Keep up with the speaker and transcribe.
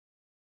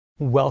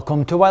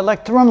Welcome to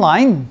iLecture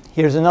Online.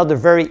 Here's another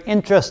very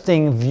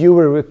interesting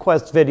viewer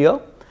request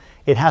video.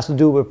 It has to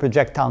do with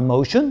projectile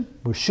motion.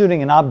 We're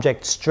shooting an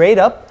object straight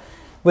up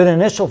with an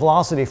initial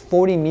velocity of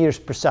 40 meters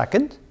per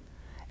second.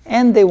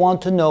 And they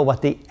want to know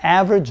what the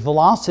average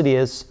velocity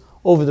is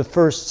over the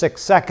first 6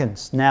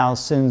 seconds. Now,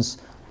 since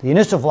the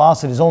initial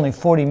velocity is only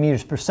 40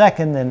 meters per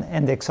second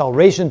and the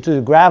acceleration due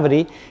to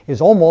gravity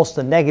is almost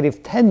a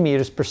negative 10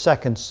 meters per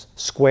second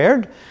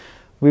squared,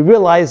 we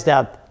realize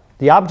that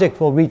the object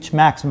will reach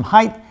maximum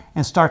height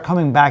and start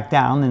coming back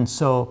down. And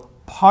so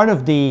part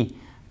of the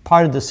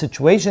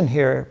situation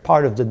here,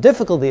 part of the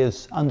difficulty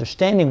is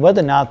understanding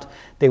whether or not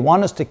they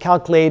want us to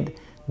calculate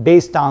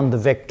based on the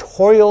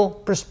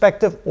vectorial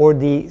perspective or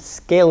the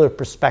scalar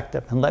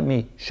perspective. And let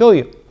me show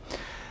you.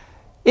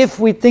 If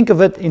we think of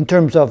it in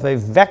terms of a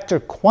vector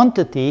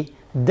quantity,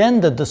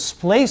 then the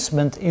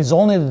displacement is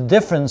only the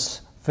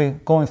difference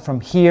going from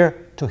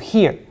here to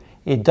here.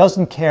 It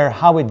doesn't care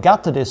how it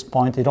got to this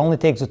point. It only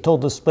takes the total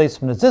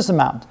displacement as this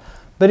amount.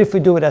 But if we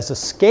do it as a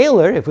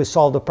scalar, if we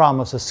solve the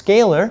problem as a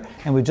scalar,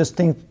 and we just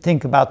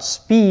think about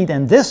speed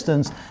and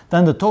distance,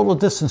 then the total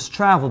distance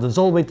traveled is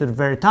all the way to the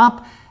very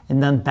top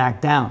and then back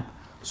down.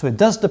 So it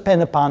does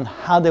depend upon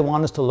how they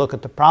want us to look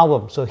at the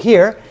problem. So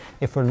here,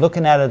 if we're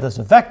looking at it as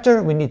a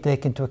vector, we need to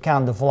take into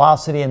account the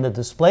velocity and the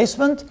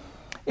displacement.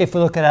 If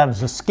we look at it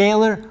as a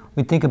scalar,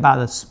 we think about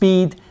the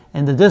speed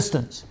and the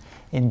distance.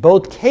 In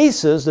both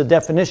cases, the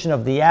definition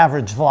of the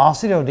average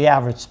velocity or the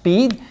average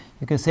speed,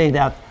 you can say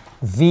that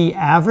V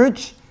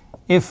average,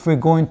 if we're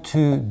going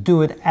to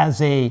do it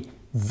as a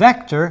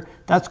vector,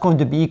 that's going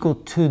to be equal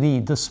to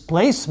the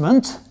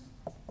displacement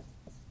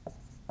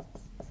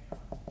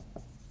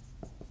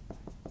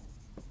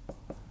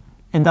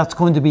and that's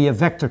going to be a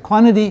vector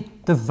quantity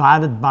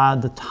divided by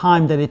the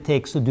time that it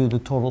takes to do the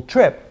total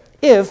trip.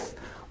 If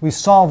we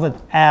solve it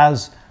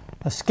as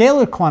a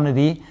scalar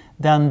quantity,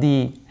 then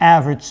the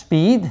average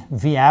speed,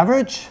 V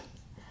average,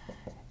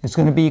 is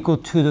going to be equal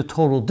to the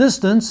total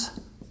distance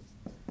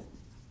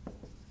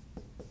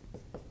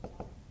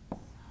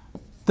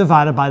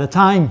divided by the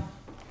time.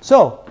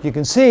 So you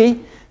can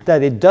see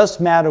that it does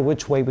matter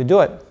which way we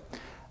do it.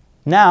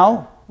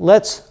 Now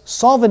let's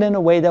solve it in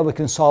a way that we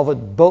can solve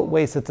it both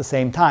ways at the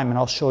same time, and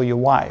I'll show you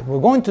why.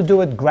 We're going to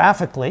do it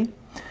graphically,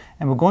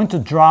 and we're going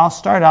to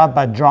start out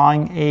by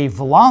drawing a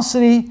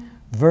velocity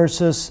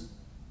versus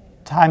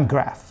time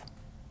graph.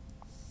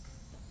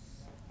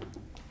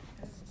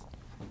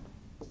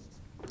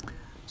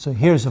 So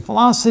here's the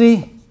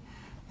velocity,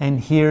 and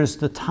here's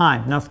the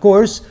time. Now, of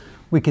course,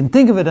 we can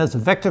think of it as a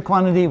vector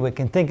quantity. We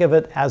can think of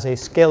it as a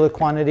scalar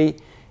quantity.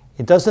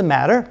 It doesn't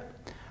matter,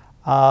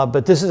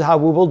 but this is how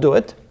we will do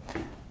it.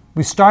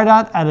 We start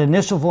out at an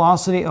initial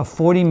velocity of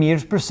 40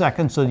 meters per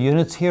second. So the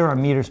units here are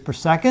meters per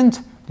second.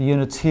 The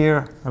units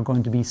here are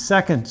going to be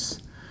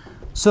seconds.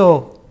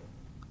 So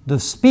the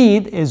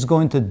speed is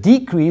going to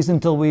decrease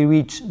until we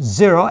reach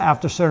 0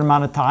 after a certain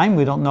amount of time.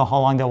 We don't know how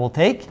long that will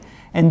take.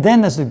 And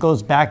then as it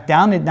goes back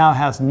down, it now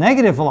has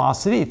negative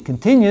velocity. It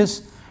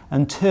continues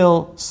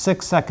until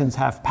 6 seconds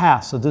have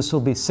passed. So this will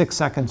be 6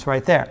 seconds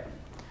right there,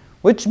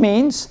 which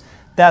means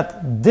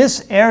that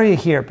this area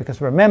here,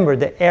 because remember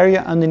the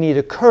area underneath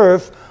a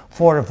curve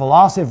for a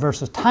velocity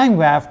versus time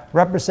graph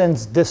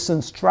represents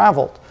distance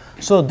traveled.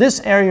 So this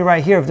area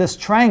right here of this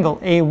triangle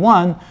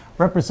A1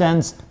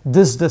 represents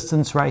this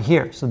distance right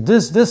here. So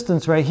this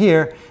distance right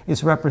here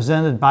is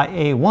represented by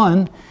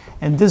A1,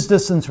 and this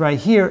distance right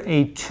here,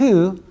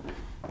 A2,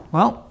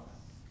 well,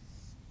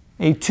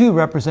 A2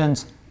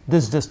 represents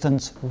this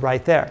distance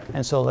right there.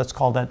 And so let's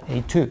call that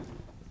A2.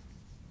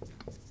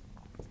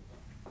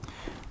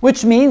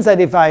 Which means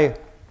that if I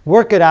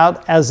work it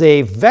out as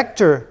a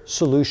vector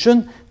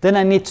solution, then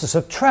I need to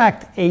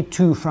subtract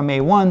A2 from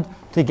A1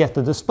 to get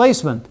the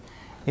displacement.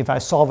 If I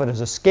solve it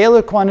as a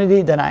scalar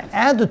quantity, then I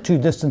add the two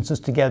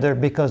distances together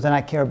because then I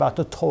care about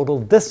the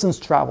total distance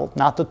traveled,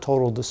 not the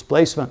total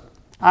displacement.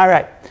 All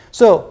right,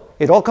 so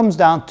it all comes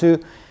down to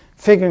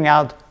figuring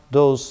out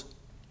those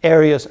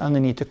areas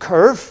underneath the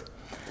curve.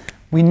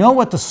 We know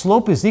what the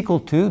slope is equal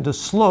to. The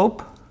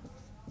slope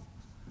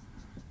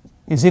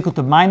is equal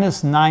to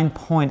minus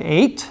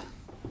 9.8.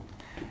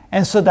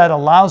 And so that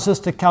allows us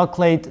to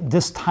calculate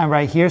this time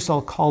right here. So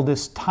I'll call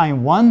this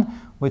time 1,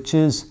 which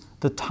is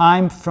the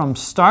time from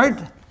start,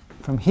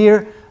 from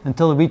here,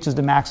 until it reaches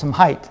the maximum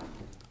height.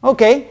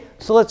 Okay,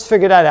 so let's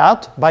figure that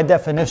out. By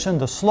definition,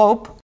 the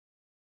slope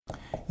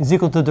is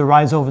equal to the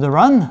rise over the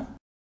run.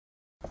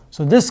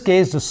 So in this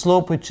case, the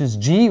slope, which is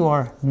g,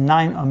 or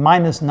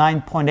minus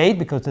 9.8,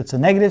 because it's a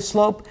negative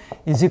slope,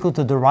 is equal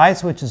to the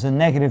rise, which is a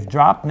negative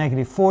drop,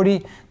 negative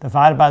 40,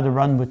 divided by the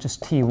run, which is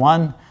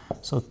t1.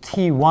 So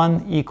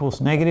t1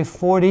 equals negative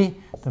 40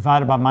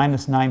 divided by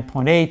minus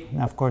 9.8.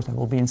 Now, of course, that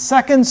will be in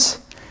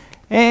seconds.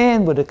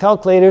 And with a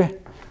calculator,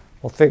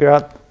 we'll figure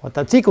out what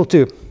that's equal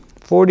to.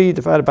 40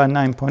 divided by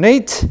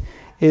 9.8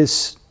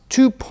 is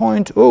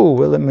 2.0.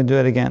 Well, let me do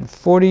it again.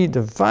 40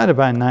 divided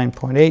by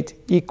 9.8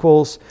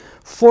 equals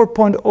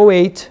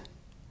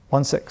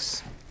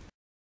 4.0816.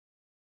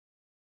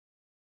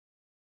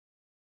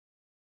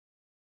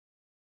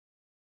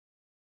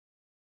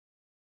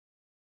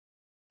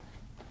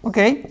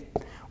 Okay,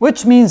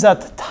 which means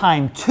that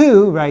time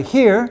 2 right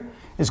here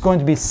is going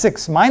to be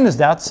 6 minus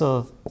that,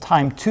 so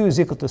time 2 is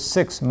equal to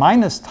 6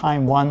 minus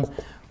time 1,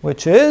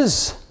 which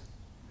is,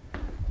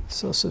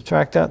 so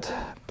subtract that,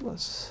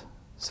 plus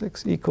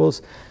 6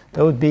 equals,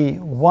 that would be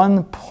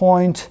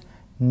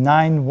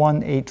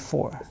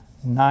 1.9184,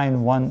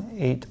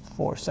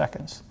 9184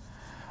 seconds.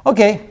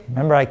 Okay,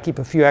 remember I keep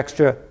a few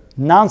extra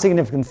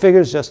non-significant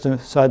figures just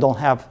so I don't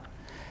have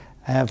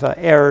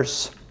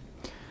errors,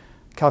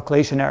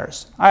 calculation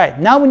errors. All right,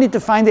 now we need to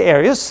find the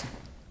areas.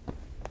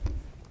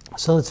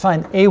 So let's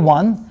find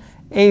A1.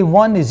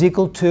 A1 is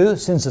equal to,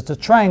 since it's a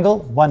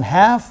triangle,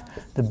 1/2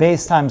 the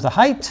base times the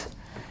height.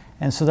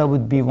 And so that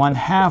would be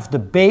 1/2 the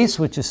base,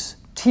 which is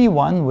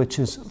T1, which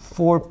is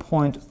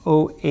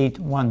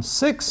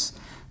 4.0816,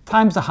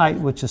 times the height,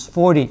 which is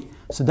 40.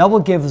 So that will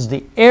give us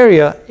the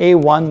area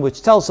A1,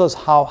 which tells us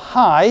how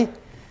high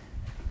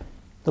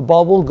the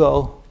ball will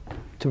go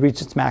to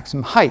reach its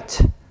maximum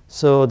height.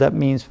 So that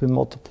means we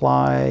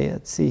multiply,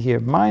 let's see here,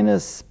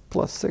 minus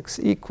plus 6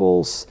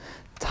 equals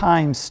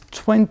times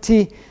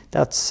 20.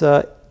 That's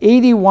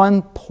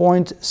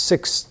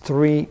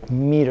 81.63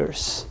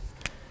 meters.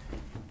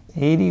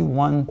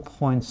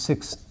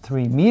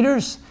 81.63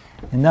 meters.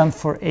 And then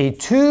for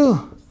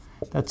A2,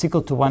 that's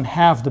equal to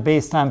 1/2 the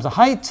base times the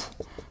height.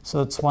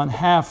 So it's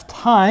 1/2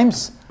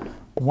 times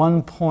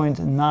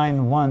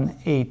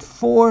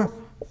 1.9184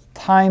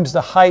 times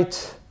the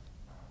height.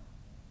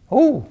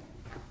 Oh,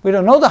 we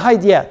don't know the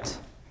height yet.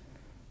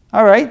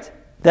 All right,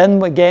 then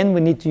again,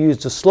 we need to use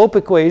the slope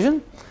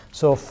equation.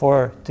 So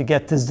to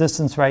get this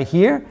distance right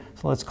here,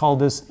 so let's call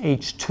this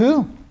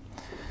H2.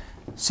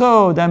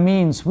 So that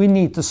means we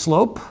need the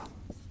slope,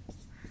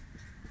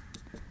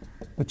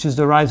 which is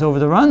the rise over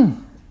the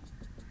run,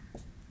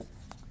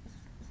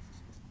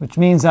 which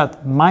means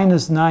that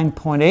minus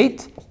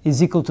 9.8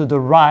 is equal to the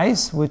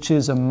rise, which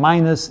is a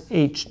minus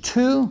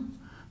H2,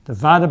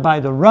 divided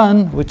by the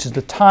run, which is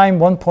the time,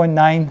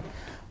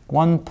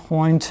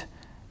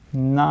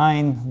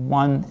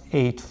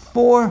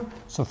 1.9184.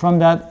 So from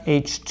that,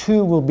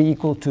 H2 will be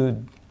equal to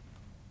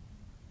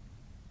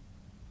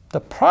the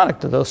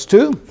product of those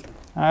two.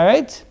 All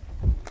right.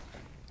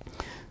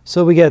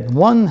 So we get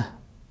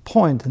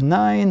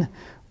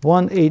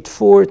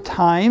 1.9184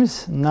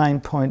 times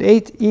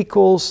 9.8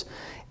 equals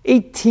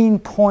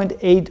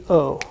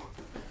 18.80.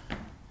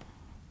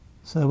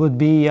 So that would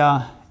be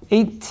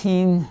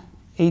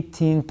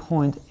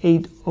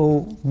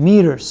 18.80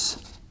 meters.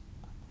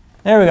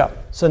 There we go.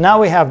 So now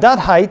we have that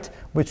height,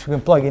 which we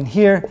can plug in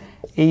here,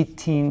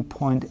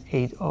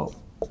 18.80.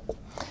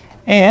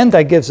 And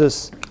that gives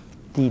us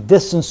the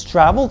distance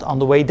traveled on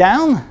the way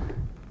down.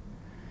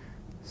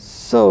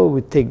 So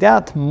we take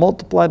that,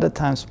 multiply that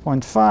times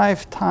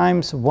 0.5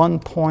 times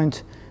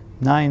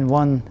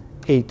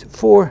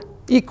 1.9184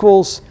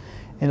 equals,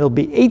 and it'll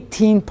be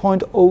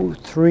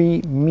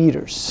 18.03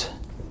 meters.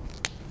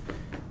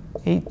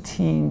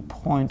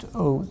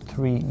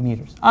 18.03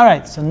 meters. All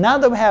right, so now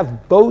that we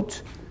have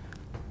both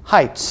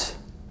heights,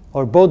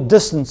 or both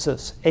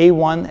distances,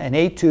 A1 and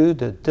A2,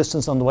 the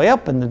distance on the way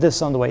up and the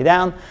distance on the way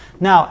down.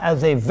 Now,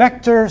 as a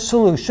vector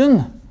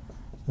solution,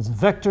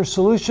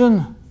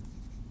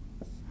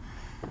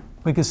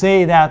 we could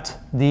say that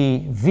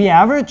the V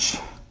average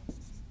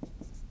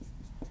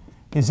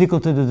is equal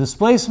to the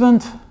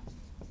displacement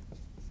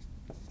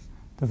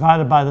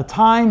divided by the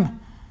time.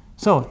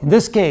 So in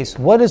this case,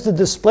 what is the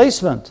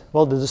displacement?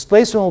 Well, the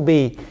displacement will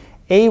be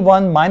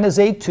A1 minus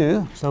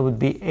A2, so it would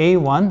be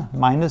A1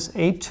 minus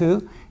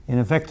A2 in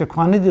a vector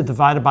quantity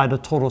divided by the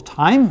total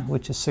time,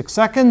 which is 6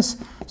 seconds.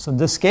 So in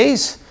this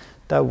case,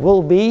 that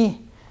will be,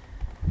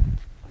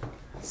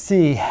 let's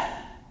see,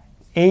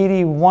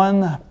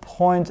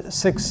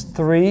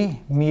 81.63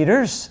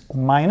 meters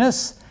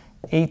minus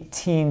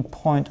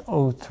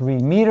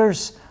 18.03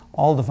 meters,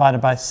 all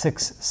divided by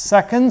 6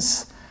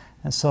 seconds.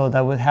 And so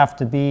that would have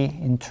to be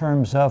in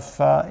terms of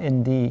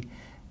in the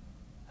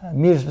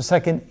meters per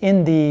second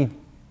in the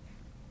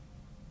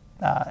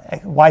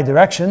y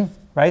direction,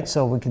 right?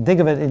 So we can think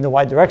of it in the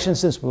y direction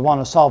since we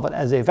want to solve it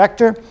as a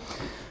vector.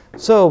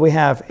 So we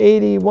have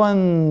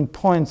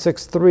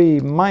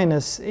 81.63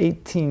 minus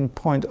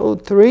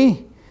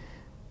 18.03.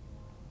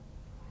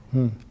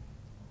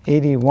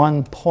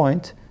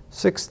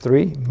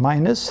 81.63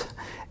 minus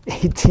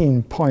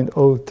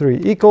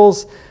 18.03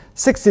 equals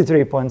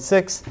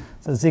 63.6.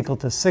 So it's equal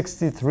to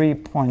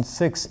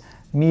 63.6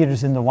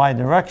 meters in the y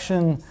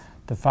direction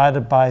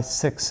divided by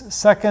 6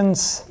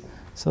 seconds.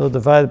 So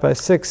divided by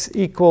 6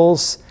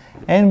 equals,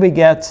 and we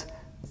get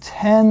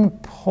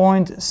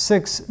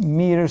 10.6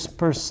 meters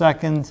per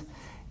second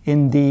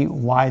in the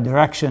y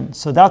direction.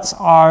 So that's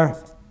our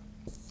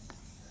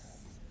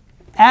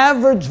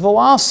average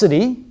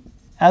velocity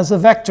as a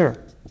vector.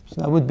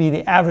 So that would be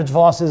the average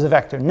velocity as a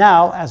vector.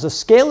 Now, as a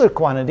scalar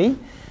quantity,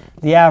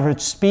 the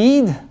average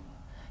speed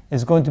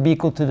is going to be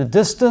equal to the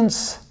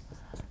distance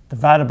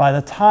divided by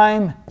the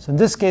time. So in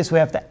this case, we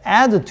have to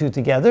add the two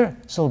together.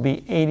 So it'll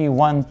be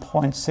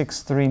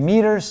 81.63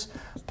 meters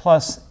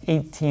plus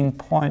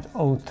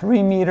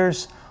 18.03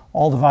 meters,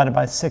 all divided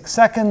by 6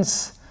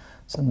 seconds.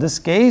 So in this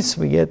case,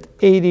 we get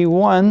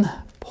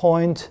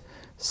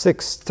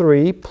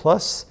 81.63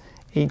 plus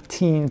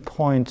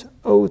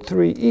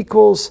 18.03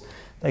 equals,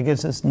 that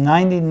gives us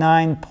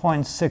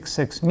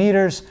 99.66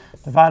 meters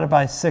divided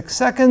by 6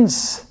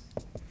 seconds.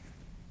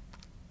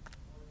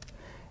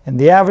 And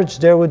the average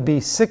there would be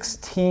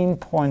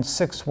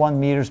 16.61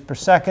 meters per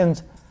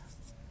second.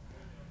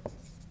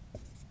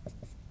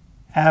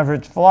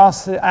 Average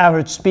velocity,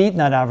 average speed,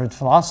 not average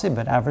velocity,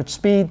 but average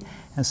speed.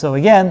 And so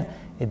again,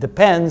 it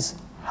depends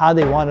how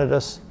they wanted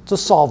us to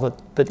solve it.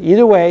 But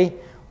either way,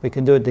 we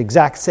can do it the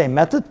exact same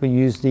method. We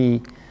use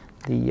the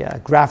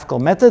graphical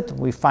method.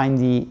 We find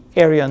the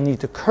area underneath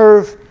the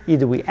curve.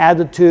 Either we add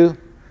the two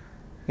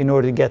in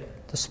order to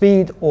get the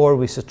speed, or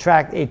we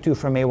subtract A2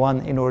 from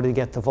A1 in order to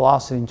get the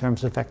velocity in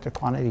terms of vector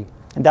quantity.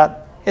 And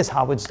that is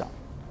how it's done.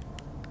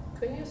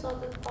 Couldn't you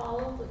solve this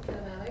problem with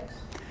kinematics?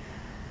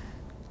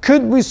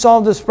 Could we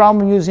solve this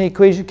problem using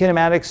equation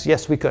kinematics?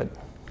 Yes, we could.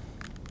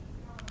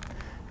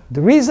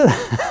 The reason,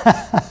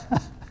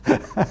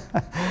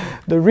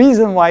 the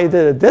reason why I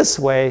did it this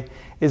way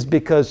is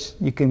because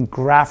you can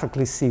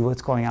graphically see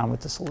what's going on with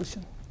the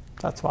solution.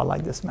 That's why I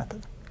like this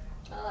method.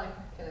 I like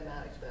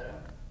kinematics better.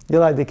 You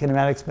like the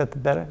kinematics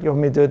method better? You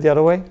want me to do it the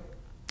other way?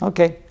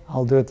 Okay,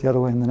 I'll do it the other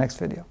way in the next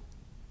video.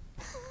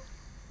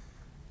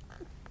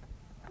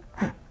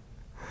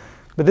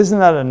 But isn't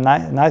that a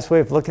nice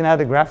way of looking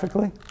at it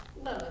graphically?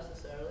 Not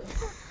necessarily.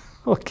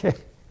 Okay.